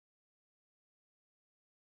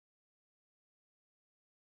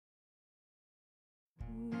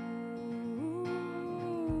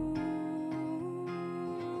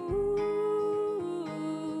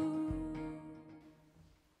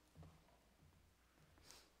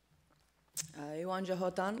Iwan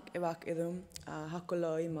Jahotan, Ibak Idum,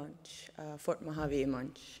 Hakuloi Munch, Fort Mojave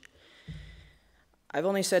Munch. I've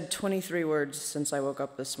only said 23 words since I woke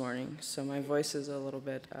up this morning, so my voice is a little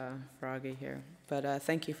bit froggy here. But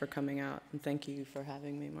thank you for coming out, and thank you for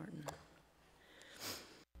having me, Martin.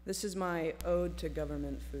 This is my ode to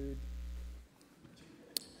government food.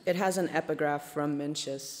 It has an epigraph from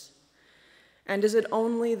Mencius. And is it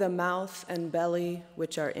only the mouth and belly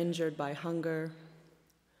which are injured by hunger?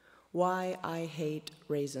 Why I hate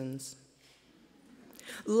raisins.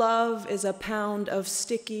 Love is a pound of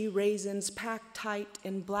sticky raisins packed tight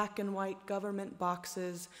in black and white government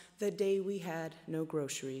boxes the day we had no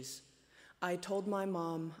groceries. I told my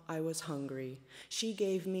mom I was hungry. She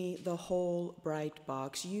gave me the whole bright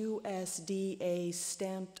box, USDA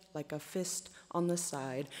stamped like a fist on the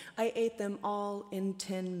side. I ate them all in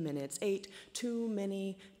 10 minutes, ate too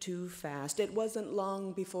many too fast. It wasn't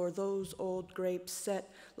long before those old grapes set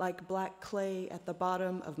like black clay at the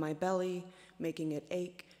bottom of my belly, making it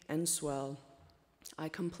ache and swell. I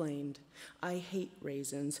complained. I hate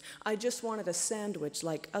raisins. I just wanted a sandwich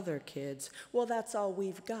like other kids. Well, that's all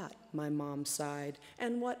we've got, my mom sighed.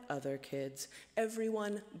 And what other kids?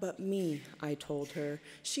 Everyone but me, I told her.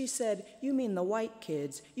 She said, you mean the white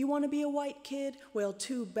kids? You want to be a white kid? Well,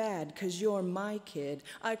 too bad, 'cause you're my kid.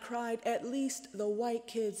 I cried, at least the white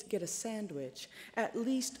kids get a sandwich. At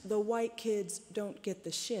least the white kids don't get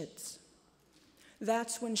the shits.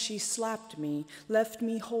 That's when she slapped me, left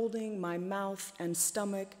me holding my mouth and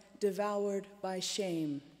stomach, devoured by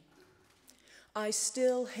shame. I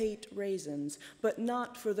still hate raisins, but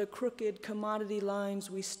not for the crooked commodity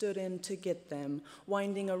lines we stood in to get them,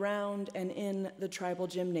 winding around and in the tribal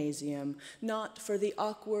gymnasium, not for the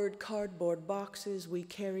awkward cardboard boxes we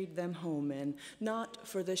carried them home in, not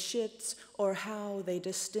for the shits or how they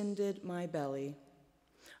distended my belly.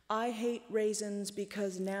 I hate raisins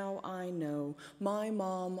because now I know my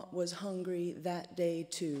mom was hungry that day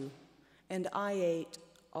too, and I ate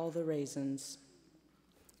all the raisins.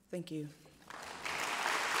 Thank you.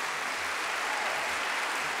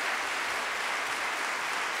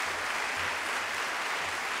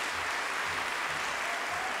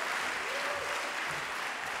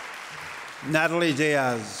 Natalie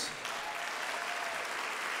Diaz.